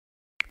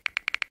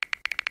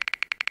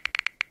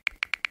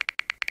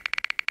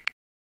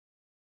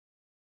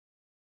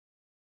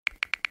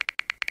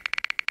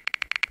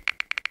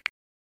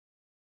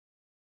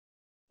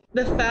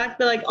the fact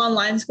that like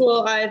online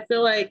school, I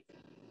feel like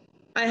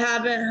I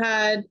haven't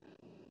had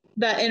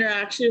that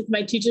interaction with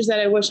my teachers that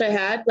I wish I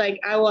had. Like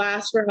I will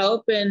ask for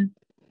help and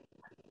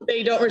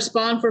they don't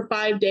respond for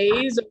 5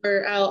 days,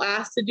 or I'll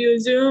ask to do a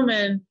Zoom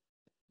and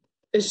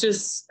it's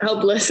just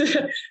helpless.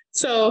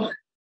 So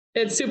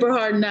it's super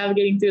hard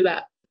navigating through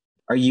that.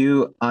 Are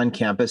you on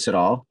campus at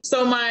all?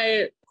 So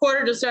my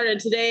quarter just started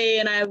today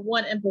and I have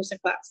one in-person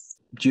class.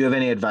 Do you have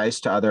any advice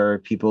to other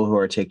people who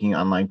are taking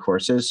online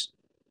courses?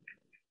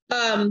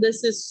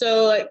 This is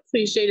so like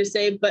cliche to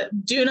say,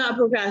 but do not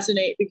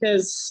procrastinate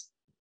because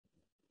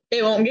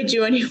it won't get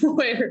you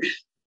anywhere.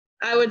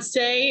 I would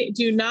say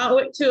do not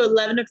wait till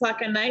 11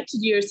 o'clock at night to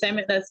do your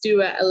assignment that's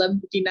due at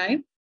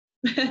 11:59.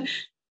 And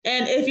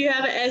if you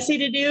have an essay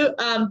to do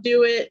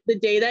it the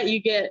day that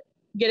you get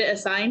it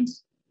assigned.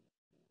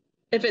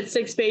 If it's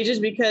 6 pages,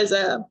 because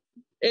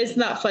it's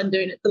not fun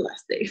doing it the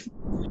last day.